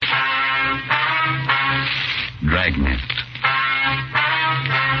Dragnet.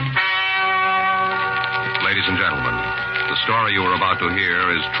 Ladies and gentlemen, the story you are about to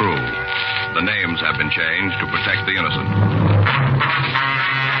hear is true. The names have been changed to protect the innocent.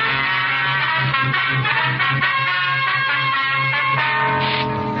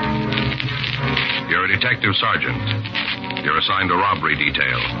 You're a detective sergeant. You're assigned a robbery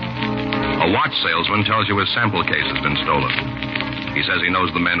detail. A watch salesman tells you his sample case has been stolen. He says he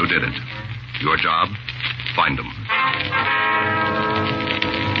knows the men who did it. Your job? Find them.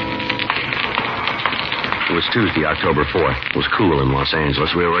 It was Tuesday, October 4th. It was cool in Los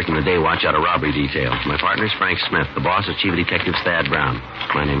Angeles. We were working the day watch out of robbery detail. My partner's Frank Smith. The boss is Chief Detective Thad Brown.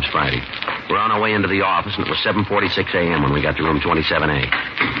 My name's Friday. We're on our way into the office, and it was 7:46 a.m. when we got to room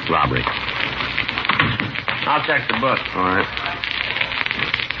 27A. Robbery. I'll check the book. All right.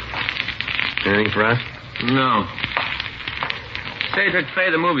 Anything for us? No. Say you took Faye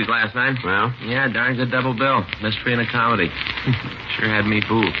to the movies last night. Well? Yeah, darn good double bill. Mystery and a comedy. Sure had me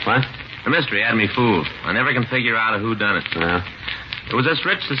fooled. What? The mystery had me fooled. I never can figure out who done it. Yeah. It was this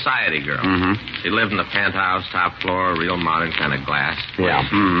rich society girl. Mm-hmm. She lived in the penthouse, top floor, real modern kind of glass. Yeah.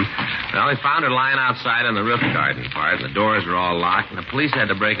 Mm-hmm. Well, we found her lying outside in the roof garden part, and the doors were all locked, and the police had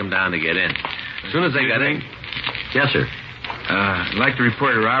to break them down to get in. As soon as they got in... Yes, sir. I'd like to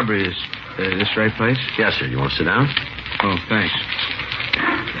report a robbery. Is this the right place? Yes, sir. You want to sit down? Oh, thanks.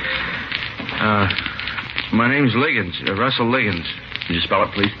 My name's Liggins, Russell Liggins. Could you spell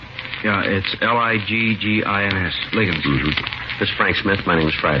it, please? Yeah, it's Liggins. Liggins. Mm-hmm. This is Frank Smith. My name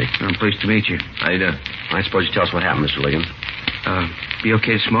is Friday. I'm pleased to meet you. How you doing? I suppose you tell us what happened, Mr. Liggins. Be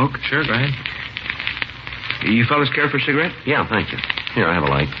okay to smoke? Sure, go ahead. You fellas care for a cigarette? Yeah, thank you. Here, I have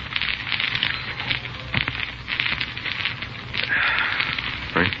a light.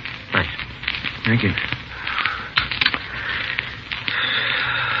 Frank? Thanks. Thank you.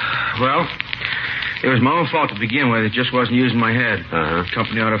 Well, it was my own fault to begin with. It just wasn't using my head. Uh-huh.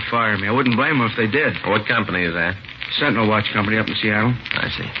 Company ought to fire me. I wouldn't blame them if they did. What company is that? Sentinel Watch Company up in Seattle. I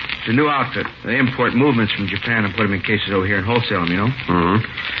see. It's a new outfit. They import movements from Japan and put them in cases over here and wholesale them, you know? Mm-hmm.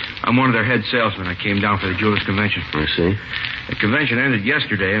 I'm one of their head salesmen. I came down for the Jewelers Convention. I see. The convention ended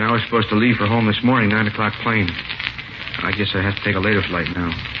yesterday, and I was supposed to leave for home this morning, 9 o'clock plane. I guess I have to take a later flight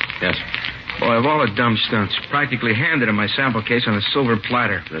now. Yes. Boy, of all the dumb stunts, practically handed him my sample case on a silver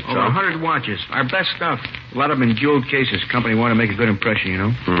platter. That's Over all? 100 watches. Our best stuff. A lot of them in jeweled cases. Company wanted to make a good impression, you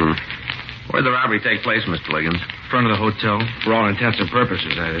know? Mm-hmm. Where'd the robbery take place, Mr. Liggins? Front of the hotel. For all intents and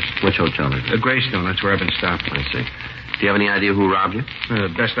purposes, that is. Which hotel is it? The Greystone. That's where I've been stopped. I see. Do you have any idea who robbed you?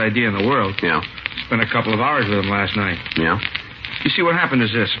 The best idea in the world. Yeah. Spent a couple of hours with him last night. Yeah? You see, what happened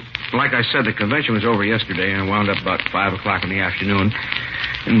is this. Like I said, the convention was over yesterday, and wound up about 5 o'clock in the afternoon.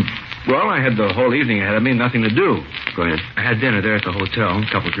 And, well, I had the whole evening ahead of me, nothing to do. Go ahead. I had dinner there at the hotel, a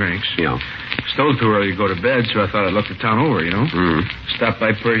couple drinks. Yeah. Stole too early to go to bed, so I thought I'd look the town over, you know? Mm-hmm. Stopped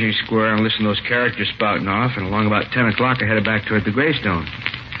by Pershing Square and listened to those characters spouting off, and along about 10 o'clock, I headed back toward the Greystone.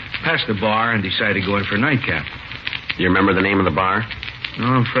 Passed the bar and decided to go in for a nightcap. Do you remember the name of the bar?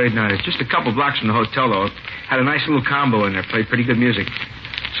 No, I'm afraid not. It's just a couple blocks from the hotel, though. Had a nice little combo in there, played pretty good music.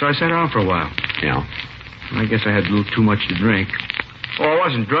 So I sat around for a while. Yeah. I guess I had a little too much to drink. Oh, I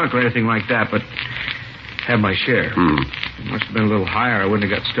wasn't drunk or anything like that, but had my share. Must have been a little higher. I wouldn't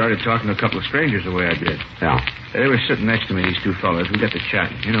have got started talking to a couple of strangers the way I did. Yeah. They were sitting next to me, these two fellas. We got to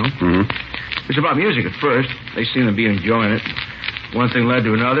chatting, you know. Mm-hmm. It was about music at first. They seemed to be enjoying it. One thing led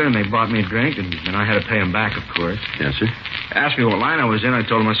to another, and they bought me a drink, and I had to pay them back, of course. Yes, sir. Asked me what line I was in. I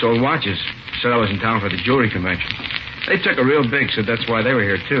told them I sold watches. Said I was in town for the jewelry convention. They took a real big, said that's why they were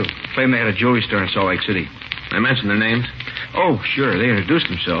here, too. Claimed they had a jewelry store in Salt Lake City. I mentioned their names? Oh, sure. They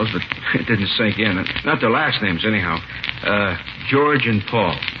introduced themselves, but it didn't sink in. Not their last names, anyhow. George and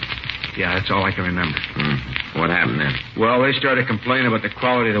Paul. Yeah, that's all I can remember. What happened then? Well, they started complaining about the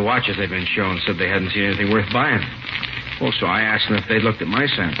quality of the watches they'd been shown. Said they hadn't seen anything worth buying. Well, so I asked them if they'd looked at my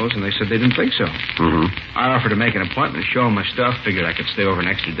samples, and they said they didn't think so. Mm-hmm. I offered to make an appointment to show them my stuff. Figured I could stay over an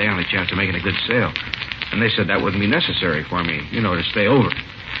extra day on the chance of making a good sale. And they said that wouldn't be necessary for me, you know, to stay over.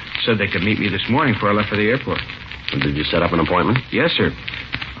 Said they could meet me this morning before I left for the airport. And did you set up an appointment? Yes, sir.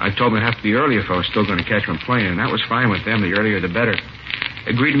 I told them it'd have to be early if I was still going to catch my plane, and that was fine with them. The earlier, the better.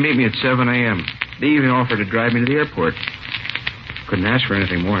 Agreed to meet me at 7 a.m. They even offered to drive me to the airport. Couldn't ask for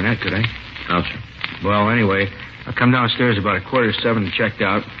anything more than that, could I? No, sir. Well, anyway, I come downstairs about 6:45 and checked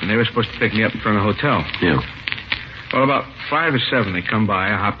out, and they were supposed to pick me up in front of the hotel. Yeah. Well, about 5 or 7, they come by.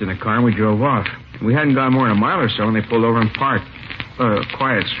 I hopped in the car, and we drove off. We hadn't gone more than a mile or so, and they pulled over and parked.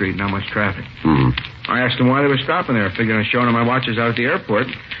 Quiet street, not much traffic. Mm-hmm. I asked them why they were stopping there. I figured I was showing them my watches out at the airport.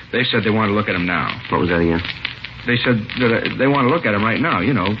 They said they wanted to look at them now. What was that again? They said that they want to look at them right now,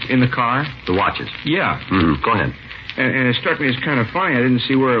 in the car. The watches? Yeah. Mm-hmm. Go ahead. And it struck me as kind of funny. I didn't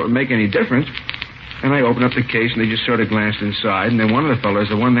see where it would make any difference. And I opened up the case, and they just sort of glanced inside. And then one of the fellows,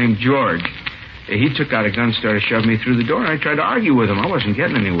 the one named George, he took out a gun, started shoving me through the door. And I tried to argue with him. I wasn't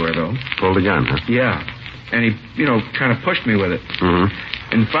getting anywhere, though. Pulled a gun, huh? Yeah. And he, kind of pushed me with it. Mm-hmm.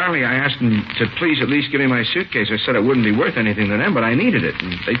 And finally, I asked him to please at least give me my suitcase. I said it wouldn't be worth anything to them, but I needed it.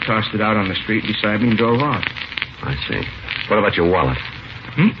 And they tossed it out on the street beside me and drove off. I see. What about your wallet?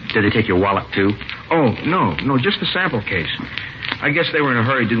 Did they take your wallet, too? Oh, no, just the sample case. I guess they were in a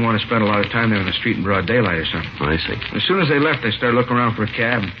hurry, didn't want to spend a lot of time there in the street in broad daylight or something. I see. As soon as they left, they started looking around for a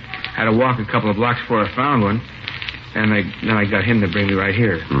cab. Had to walk a couple of blocks before I found one. And then I got him to bring me right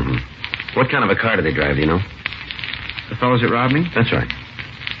here. Mm-hmm. What kind of a car did they drive, do you know? The fellows that robbed me? That's right.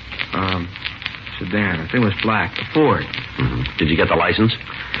 Sedan. I think it was black. A Ford. Mm-hmm. Did you get the license?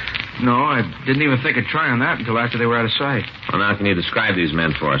 No, I didn't even think of trying that until after they were out of sight. Well, now, can you describe these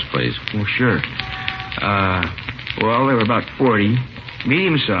men for us, please? Well, sure. Well, they were about 40.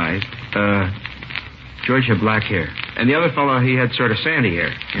 Medium-sized. George had black hair. And the other fellow, he had sort of sandy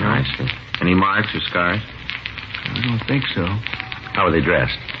hair. I see. Any marks or scars? I don't think so. How were they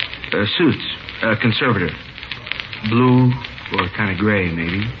dressed? Suits. Conservative. Blue or kind of gray,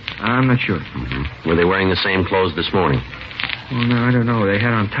 maybe. I'm not sure. Mm-hmm. Were they wearing the same clothes this morning? Well, no, I don't know. They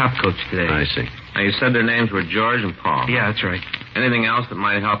had on top coats today. I see. Now, you said their names were George and Paul. Yeah, that's right. Anything else that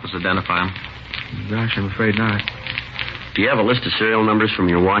might help us identify them? Gosh, I'm afraid not. Do you have a list of serial numbers from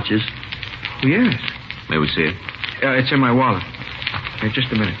your watches? Oh, yes. May we see it? It's in my wallet. Hey,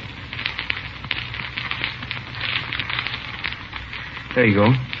 just a minute. There you go.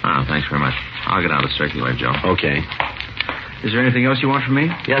 Oh, thanks very much. I'll get out of the circular, Joe. Okay. Is there anything else you want from me?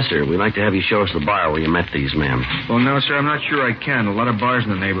 Yes, sir. We'd like to have you show us the bar where you met these men. Well, no, sir, I'm not sure I can. A lot of bars in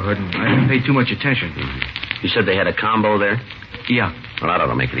the neighborhood, and I didn't pay too much attention. You said they had a combo there? Yeah. Well, that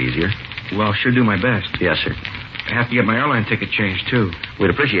ought to make it easier. Well, I'll sure do my best. Yes, sir. I have to get my airline ticket changed, too. We'd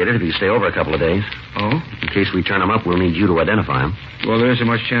appreciate it if you stay over a couple of days. Oh? In case we turn them up, we'll need you to identify them. Well, there isn't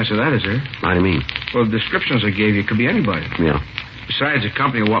much chance of that, is there? How do you mean? Well, the descriptions I gave you could be anybody. Yeah. Besides, the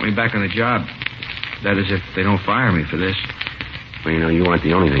company will want me back on the job. That is, if they don't fire me for this. Well, you aren't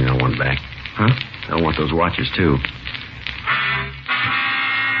the only thing they'll want back. Huh? They'll want those watches, too.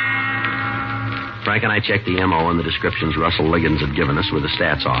 Frank and I checked the M.O. and the descriptions Russell Liggins had given us with the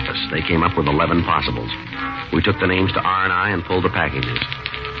stats office. They came up with 11 possibles. We took the names to R&I and pulled the packages.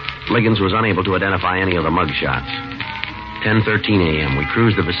 Liggins was unable to identify any of the mug shots. 10:13 a.m., we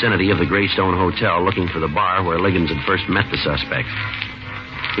cruised the vicinity of the Greystone Hotel looking for the bar where Liggins had first met the suspect.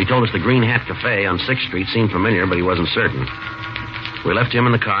 He told us the Green Hat Cafe on 6th Street seemed familiar, but he wasn't certain. We left him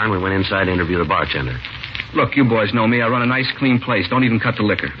in the car and we went inside to interview the bartender. Look, you boys know me. I run a nice, clean place. Don't even cut the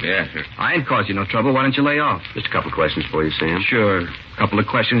liquor. Yeah, sure. I ain't caused you no trouble. Why don't you lay off? Just a couple of questions for you, Sam. Sure. A couple of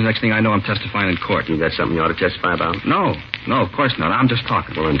questions. Next thing I know, I'm testifying in court. You got something you ought to testify about? No, of course not. I'm just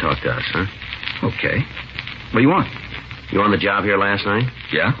talking. Well, then talk to us, huh? Okay. What do you want? You on the job here last night?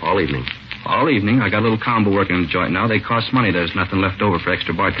 Yeah. All evening. All evening. I got a little combo working in the joint now. They cost money. There's nothing left over for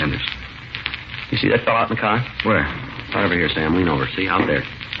extra bartenders. You see that fellow out in the car? Where? Right over here, Sam. Lean over. See? Out there.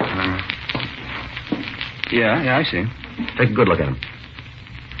 Yeah, I see him. Take a good look at him.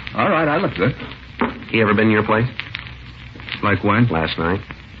 All right, I look good. He ever been to your place? Like when? Last night.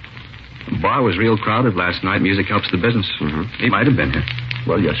 The bar was real crowded last night. Music helps the business. Mm-hmm. He might have been here.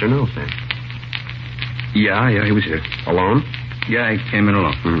 Well, yes or no, Sam? Yeah, he was here. Alone? Yeah, he came in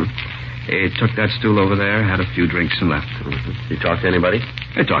alone. Mm-hmm. He took that stool over there, had a few drinks, and left. Mm-hmm. Did he talk to anybody?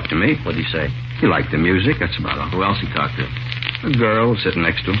 He talked to me. What did he say? He liked the music, that's about all. Who else he talked to? A girl sitting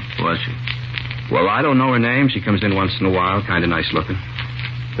next to him. Who was she? Well, I don't know her name. She comes in once in a while, kind of nice looking.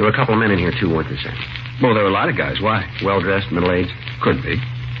 There were a couple of men in here, too, weren't there, Sam? Well, there were a lot of guys. Why? Well-dressed, middle-aged? Could be.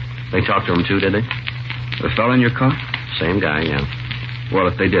 They talked to him, too, did they? The fellow in your car? Same guy, yeah. Well,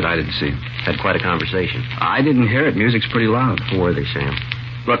 if they did, I didn't see him. Had quite a conversation. I didn't hear it. Music's pretty loud. Who were they, Sam?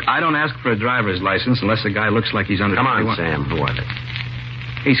 Look, I don't ask for a driver's license unless the guy looks like he's under... Come on, 21. Sam. Who are they?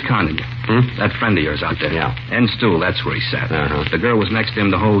 He's conning you. That friend of yours out there. Yeah. End stool, that's where he sat. Uh-huh. The girl was next to him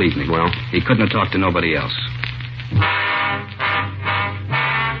the whole evening. Well? He couldn't have talked to nobody else.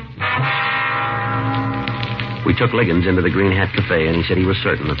 We took Liggins into the Green Hat Cafe, and he said he was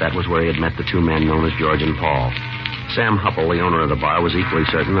certain that was where he had met the two men known as George and Paul. Sam Hupple, the owner of the bar, was equally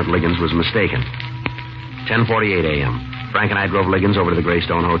certain that Liggins was mistaken. 10:48 a.m. Frank and I drove Liggins over to the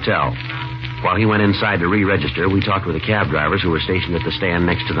Greystone Hotel. While he went inside to re-register, we talked with the cab drivers who were stationed at the stand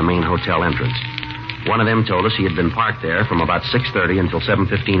next to the main hotel entrance. One of them told us he had been parked there from about 6:30 until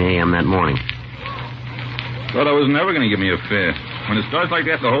 7:15 a.m. that morning. Thought I was never going to give me a fare. When it starts like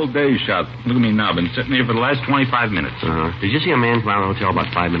that, the whole day's shot. Look at me now. Been sitting here for the last 25 minutes. Did you see a man come out of the hotel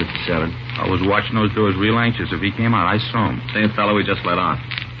about 5 minutes to 7? I was watching those doors real anxious. If he came out, I saw him. Same fellow we just let on.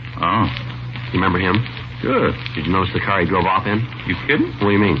 Oh. You remember him? Good. Did you notice the car he drove off in? You kidding?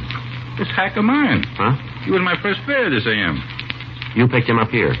 What do you mean? This hack of mine. Huh? He was my first fare this AM. You picked him up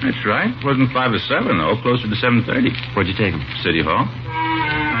here. That's right. It wasn't 5 or 7, though. Closer to 7:30. Where'd you take him? City Hall.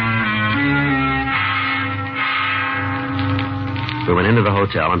 We went into the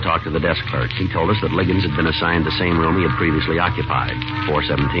hotel and talked to the desk clerk. He told us that Liggins had been assigned the same room he had previously occupied,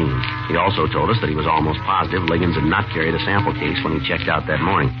 417. He also told us that he was almost positive Liggins had not carried a sample case when he checked out that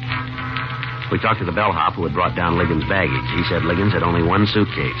morning. We talked to the bellhop who had brought down Liggins' baggage. He said Liggins had only one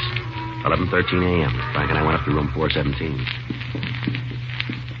suitcase. 11:13 a.m. Frank and I went up to room 417.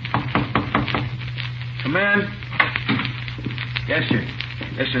 Come in. Yes, sir.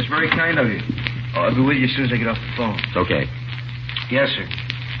 Yes, sir. It's very kind of you. Oh, I'll be with you as soon as I get off the phone. It's okay. Yes, sir.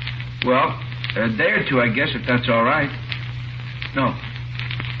 Well, a day or two, I guess, if that's all right. No,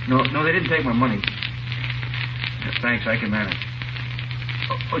 they didn't take my money. Thanks, I can manage.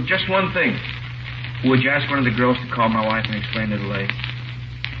 Oh, just one thing. Would you ask one of the girls to call my wife and explain the delay?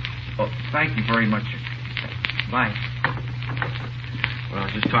 Oh, thank you very much, sir. Bye. Well, I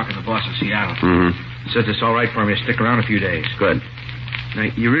was just talking to the boss in Seattle. Mm-hmm. Says it's all right for me to stick around a few days. Good. Now,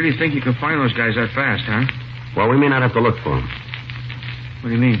 you really think you can find those guys that fast, huh? Well, we may not have to look for them. What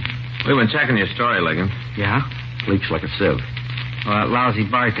do you mean? We've been checking your story, Liggins. Yeah? Leaks like a sieve. Well, that lousy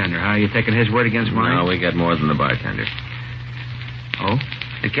bartender, huh? You taking his word against mine? No, we get more than the bartender. Oh?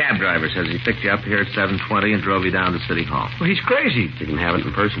 The cab driver says he picked you up here at 7:20 and drove you down to City Hall. Well, he's crazy. Didn't have it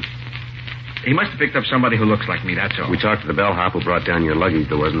in person. He must have picked up somebody who looks like me, that's all. We talked to the bellhop who brought down your luggage.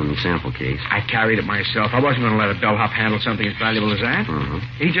 There wasn't any sample case. I carried it myself. I wasn't going to let a bellhop handle something as valuable as that. Mm-hmm.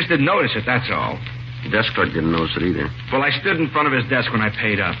 He just didn't notice it, that's all. The desk clerk didn't notice it either. Well, I stood in front of his desk when I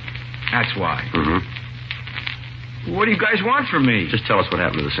paid up. That's why. Mm-hmm. What do you guys want from me? Just tell us what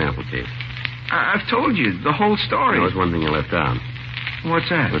happened to the sample case. I've told you the whole story. There was one thing you left out. What's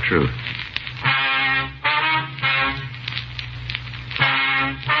that? The truth.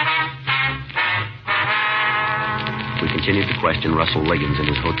 We continued to question Russell Liggins in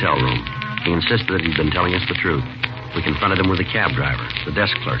his hotel room. He insisted that he'd been telling us the truth. We confronted him with the cab driver, the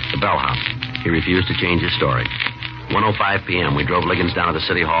desk clerk, the bellhop. He refused to change his story. 1:05 p.m., we drove Liggins down to the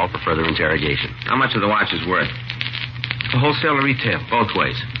City Hall for further interrogation. How much of the watch is worth? The wholesale or retail? Both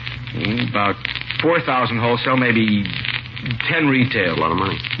ways. About 4,000 wholesale, maybe 10 retail. A lot of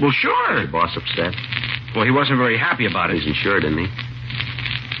money. Well, sure. Your boss upset? Well, he wasn't very happy about it. He's insured, isn't he?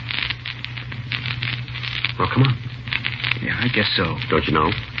 Well, come on. Yeah, I guess so. Don't you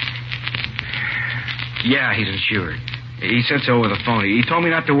know? Yeah, he's insured. He said so over the phone. He told me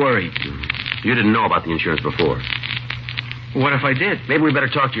not to worry. You didn't know about the insurance before. What if I did? Maybe we better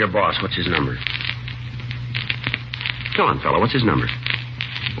talk to your boss. What's his number? Come on, fella. What's his number?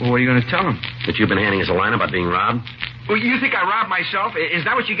 Well, what are you going to tell him? That you've been handing us a line about being robbed? Well, you think I robbed myself? Is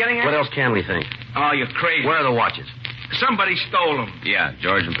that what you're getting at? What else can we think? Oh, you're crazy. Where are the watches? Somebody stole them. Yeah,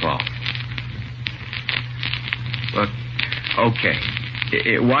 George and Paul. Look, okay.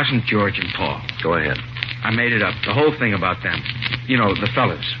 It wasn't George and Paul. Go ahead. I made it up. The whole thing about them. You know, the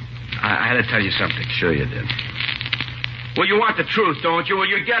fellas. I had to tell you something. Sure you did. Well, you want the truth, don't you? Well,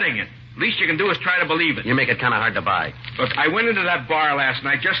 you're getting it. Least you can do is try to believe it. You make it kind of hard to buy. Look, I went into that bar last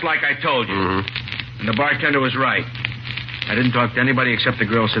night just like I told you. Mm-hmm. And the bartender was right. I didn't talk to anybody except the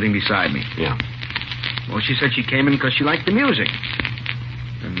girl sitting beside me. Yeah. Well, she said she came in because she liked the music.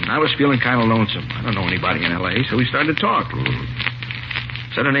 And I was feeling kind of lonesome. I don't know anybody in L.A., so we started to talk.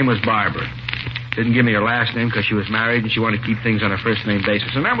 Mm-hmm. Said her name was Barbara. Didn't give me her last name because she was married and she wanted to keep things on a first-name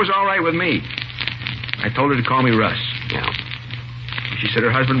basis. And that was all right with me. I told her to call me Russ. Yeah. She said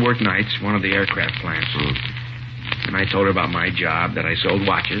her husband worked nights, one of the aircraft plants. And I told her about my job, that I sold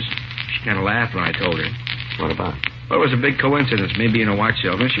watches. She kind of laughed when I told her. What about? Well, it was a big coincidence. Me being a watch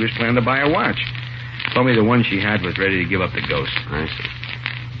salesman, she was planning to buy a watch. Told me the one she had was ready to give up the ghost. I see.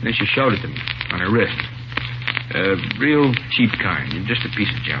 Then she showed it to me on her wrist. A real cheap kind, just a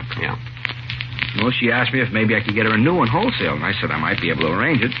piece of junk. Yeah. Well, she asked me if maybe I could get her a new one wholesale, and I said I might be able to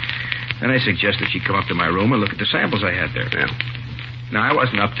arrange it. Then I suggested she come up to my room and look at the samples I had there. Yeah. Now, I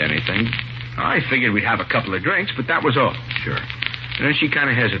wasn't up to anything. I figured we'd have a couple of drinks, but that was all. Sure. And then she kind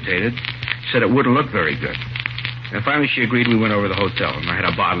of hesitated, said it wouldn't look very good. And finally she agreed. We went over to the hotel, and I had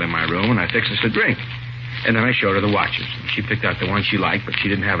a bottle in my room, and I fixed us a drink. And then I showed her the watches. She picked out the one she liked, but she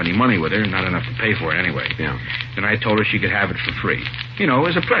didn't have any money with her, not enough to pay for it anyway. Yeah. And I told her she could have it for free. You know,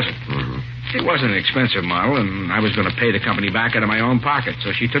 as a present. Mm-hmm. It wasn't an expensive model, and I was going to pay the company back out of my own pocket.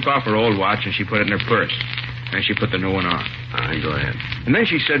 So she took off her old watch, and she put it in her purse. And she put the new one on. All right, go ahead. And then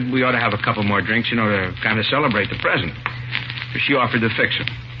she said we ought to have a couple more drinks, to kind of celebrate the present. So she offered to fix them.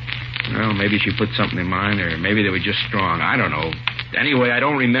 Well, maybe she put something in mine, or maybe they were just strong. I don't know. Anyway, I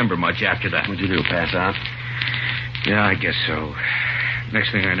don't remember much after that. What'd you do, pass out? Yeah, I guess so.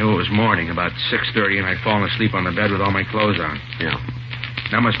 Next thing I knew, it was morning, about 6:30, and I'd fallen asleep on the bed with all my clothes on. Yeah.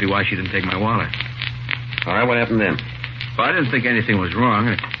 That must be why she didn't take my wallet. All right, what happened then? Well, I didn't think anything was wrong.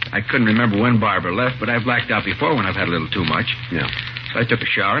 I couldn't remember when Barbara left, but I blacked out before when I've had a little too much. Yeah. So I took a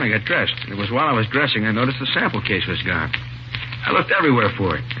shower and I got dressed. It was while I was dressing I noticed the sample case was gone. I looked everywhere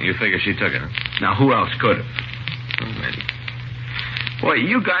for it. You figure she took it, huh? Now, who else could have? Maybe. Boy,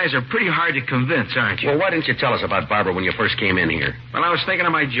 you guys are pretty hard to convince, aren't you? Well, why didn't you tell us about Barbara when you first came in here? Well, I was thinking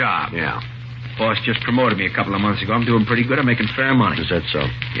of my job. Yeah. Boss just promoted me a couple of months ago. I'm doing pretty good. I'm making fair money. Is that so?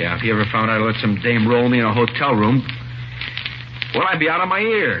 Yeah, if he ever found out I let some dame roll me in a hotel room, well, I'd be out of my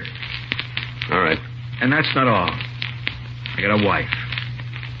ear. All right. And that's not all. I got a wife.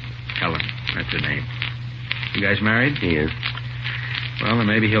 Helen, that's her name. You guys married? He is. Well, then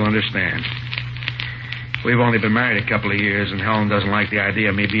maybe he'll understand. We've only been married a couple of years, and Helen doesn't like the idea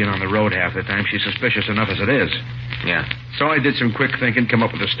of me being on the road half the time. She's suspicious enough as it is. Yeah. So I did some quick thinking, come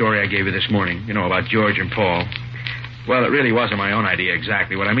up with the story I gave you this morning, about George and Paul. Well, it really wasn't my own idea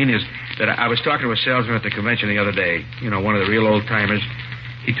exactly. What I mean is that I was talking to a salesman at the convention the other day, one of the real old-timers.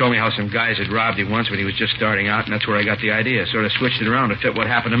 He told me how some guys had robbed him once when he was just starting out, and that's where I got the idea. Sort of switched it around to fit what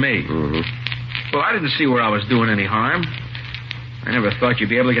happened to me. Mm-hmm. Well, I didn't see where I was doing any harm. I never thought you'd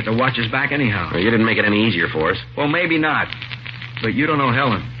be able to get the watches back anyhow. Well, you didn't make it any easier for us. Well, maybe not. But you don't know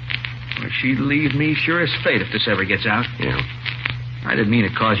Helen. Well, she'd leave me sure as fate if this ever gets out. Yeah. I didn't mean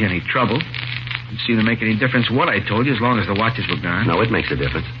to cause you any trouble. It seemed to make any difference what I told you as long as the watches were gone. No, it makes a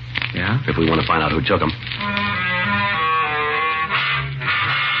difference. Yeah? If we want to find out who took them.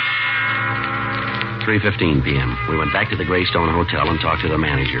 3:15 p.m. We went back to the Greystone Hotel and talked to the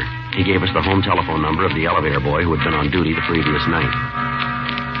manager. He gave us the home telephone number of the elevator boy who had been on duty the previous night.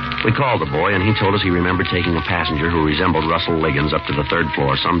 We called the boy, and he told us he remembered taking a passenger who resembled Russell Liggins up to the third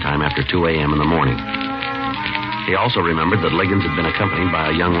floor sometime after 2 a.m. in the morning. He also remembered that Liggins had been accompanied by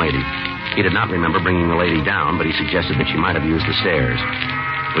a young lady. He did not remember bringing the lady down, but he suggested that she might have used the stairs.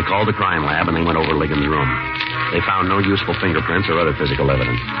 We called the crime lab, and they went over Liggins' room. They found no useful fingerprints or other physical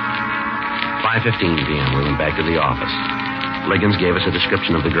evidence. 5:15 p.m., we went back to the office. Liggins gave us a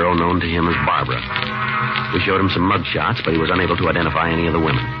description of the girl known to him as Barbara. We showed him some mug shots, but he was unable to identify any of the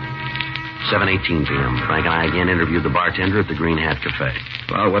women. 7:18 p.m., Frank and I again interviewed the bartender at the Green Hat Cafe.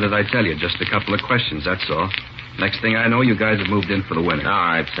 Well, what did I tell you? Just a couple of questions, that's all. Next thing I know, you guys have moved in for the winter.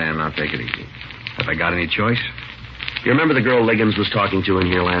 All right, Sam, now take it easy. Have I got any choice? You remember the girl Liggins was talking to in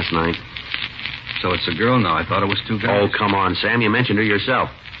here last night? So it's a girl now. I thought it was two guys. Oh, come on, Sam. You mentioned her yourself.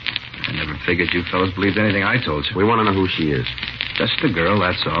 I never figured you fellas believed anything I told you. We want to know who she is. Just a girl,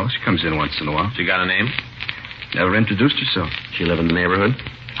 that's all. She comes in once in a while. She got a name? Never introduced herself. She live in the neighborhood?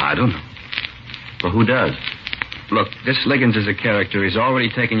 I don't know. Well, who does? Look, this Liggins is a character. He's already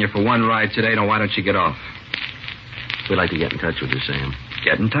taken you for one ride today. Now, why don't you get off? We'd like to get in touch with her, Sam.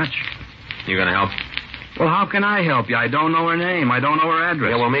 Get in touch. You gonna help? Well, how can I help you? I don't know her name. I don't know her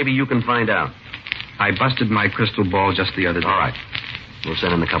address. Yeah, well, maybe you can find out. I busted my crystal ball just the other day. All right. We'll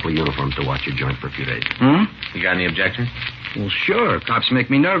send in a couple of uniforms to watch your joint for a few days. You got any objections? Well, sure. Cops make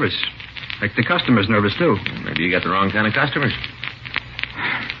me nervous. Make the customers nervous, too. Maybe you got the wrong kind of customers.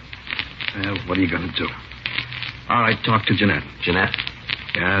 Well, what are you going to do? All right, talk to Jeanette. Jeanette?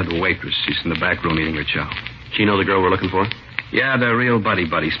 Yeah, the waitress. She's in the back room eating her chow. She know the girl we're looking for? Yeah, they're real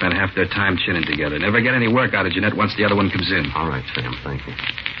buddy-buddy. Spend half their time chinning together. Never get any work out of Jeanette once the other one comes in. All right, Sam. Thank you.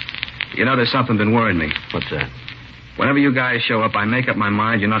 You know, there's something been worrying me. What's that? Whenever you guys show up, I make up my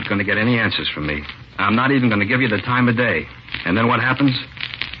mind you're not going to get any answers from me. I'm not even going to give you the time of day. And then what happens?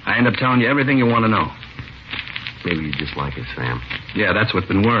 I end up telling you everything you want to know. Maybe you just like it, Sam. Yeah, that's what's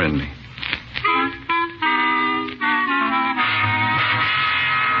been worrying me.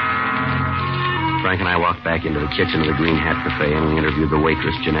 Frank and I walked back into the kitchen of the Green Hat Cafe, and we interviewed the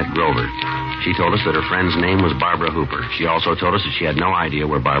waitress, Jeanette Grover. She told us that her friend's name was Barbara Hooper. She also told us that she had no idea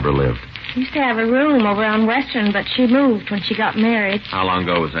where Barbara lived. She used to have a room over on Western, but she moved when she got married. How long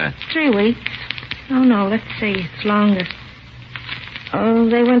ago was that? 3 weeks. Oh, no, let's see. It's longer. Oh,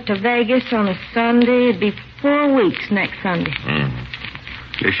 they went to Vegas on a Sunday. It'd be 4 weeks next Sunday.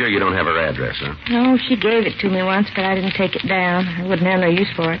 You're sure you don't have her address, huh? No, she gave it to me once, but I didn't take it down. I wouldn't have no use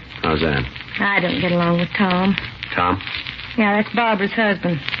for it. How's that? I don't get along with Tom. Tom? Yeah, that's Barbara's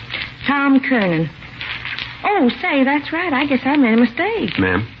husband. Tom Kernan. Oh, say, that's right. I guess I made a mistake.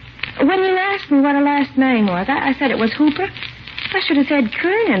 Ma'am? When you asked me what her last name was, I said it was Hooper. I should have said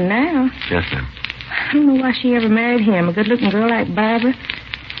Kernan now. Yes, ma'am. I don't know why she ever married him. A good-looking girl like Barbara.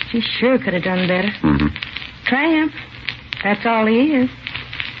 She sure could have done better. Mm-hmm. Tramp. That's all he is.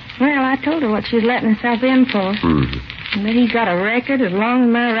 Well, I told her what she's letting herself in for. Mm-hmm. And that he's got a record as long as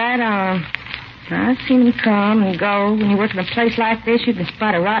my right arm. I've seen him come and go. When you work in a place like this, you can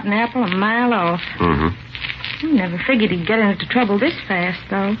spot a rotten apple a mile off. Mm-hmm. I never figured he'd get into trouble this fast,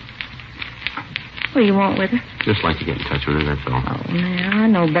 though. What do you want with her? Just like to get in touch with her, that's all. Oh, now, I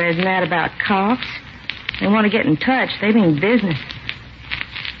know better than that about cops. They want to get in touch. They mean business.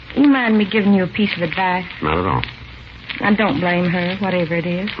 You mind me giving you a piece of advice? Not at all. I don't blame her, whatever it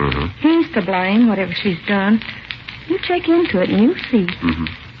is. Mm-hmm. He's to blame, whatever she's done. You check into it and you'll see. Mm-hmm.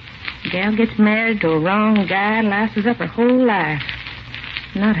 The gal gets married to a wrong guy and lasts up her whole life.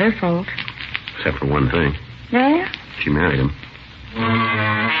 Not her fault. Except for one thing. Yeah? She married him.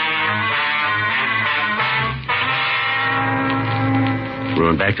 We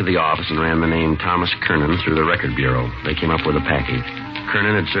went back to the office and ran the name Thomas Kernan through the record bureau. They came up with a package.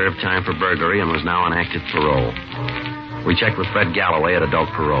 Kernan had served time for burglary and was now on active parole. We checked with Fred Galloway at adult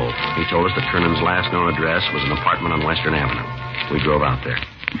parole. He told us that Kernan's last known address was an apartment on Western Avenue. We drove out there.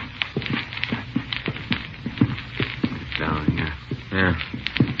 Down here. Yeah.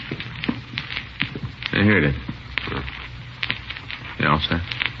 Yeah, here it is. You all set?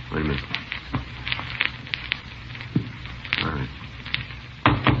 Wait a minute. All right.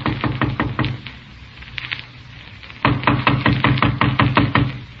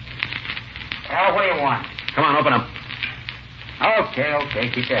 Well, what do you want? Come on, open up. Okay.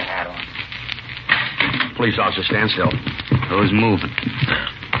 Keep your hat on. Police officer, stand still. Who's moving?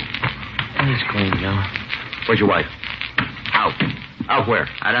 It's clean, Joe. Where's your wife? Out. Out where?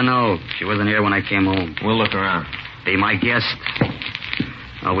 I don't know. She wasn't here when I came home. We'll look around. Be my guest.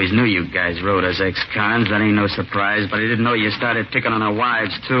 Always knew you guys rode as ex-cons. That ain't no surprise, but I didn't know you started picking on our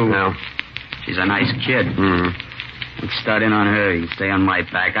wives, too. No. She's a nice kid. Mm-hmm. Let's start in on her. You stay on my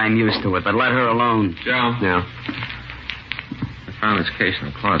back. I'm used to it, but let her alone. Joe. Yeah. I found this case in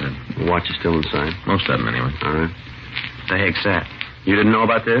the closet. The watch is still inside. Most of them, anyway. All right. What the heck's that? You didn't know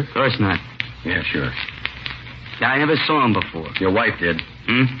about this? Of course not. Yeah, sure. I never saw him before. Your wife did.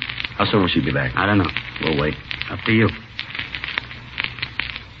 How soon will she be back? I don't know. We'll wait. Up to you.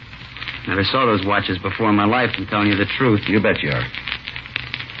 Never saw those watches before in my life, I'm telling you the truth. You bet you are.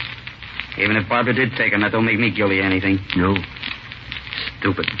 Even if Barbara did take them, that don't make me guilty of anything. No.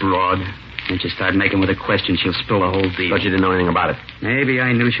 Stupid broad. Once you start making with a question, she'll spill the whole deal. But you didn't know anything about it. Maybe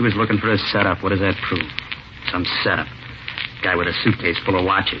I knew she was looking for a setup. What does that prove? Some setup. Guy with a suitcase full of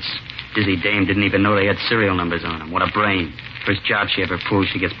watches. Dizzy dame didn't even know they had serial numbers on them. What a brain. First job she ever pulls,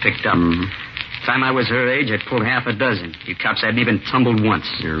 she gets picked up. Mm-hmm. Time I was her age, I'd pulled half a dozen. You cops hadn't even tumbled once.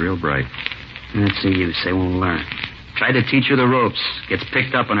 You're real bright. That's the use. They won't learn. Tried to teach her the ropes. Gets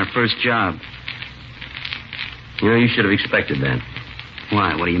picked up on her first job. You know, you should have expected that.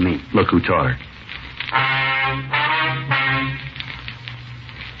 Why? What do you mean? Look who taught her.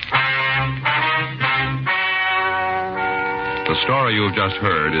 The story you've just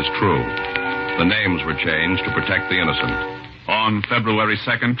heard is true. The names were changed to protect the innocent. On February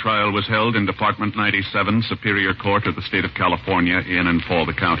 2nd, trial was held in Department 97, Superior Court of the State of California, in and for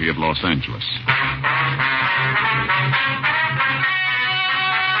the County of Los Angeles.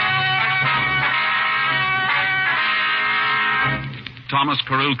 Thomas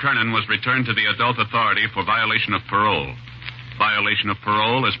Carew Kernan was returned to the adult authority for violation of parole. Violation of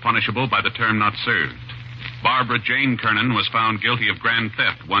parole is punishable by the term not served. Barbara Jane Kernan was found guilty of grand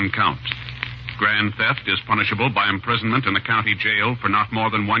theft, 1 count. Grand theft is punishable by imprisonment in the county jail for not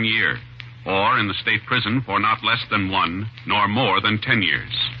more than 1 year, or in the state prison for not less than 1, nor more than 10 years.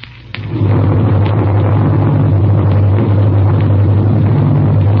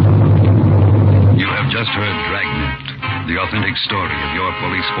 You have just heard Dragnet, the authentic story of your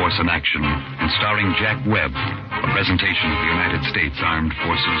police force in action, and starring Jack Webb, a presentation of the United States Armed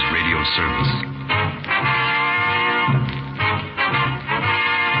Forces Radio Service.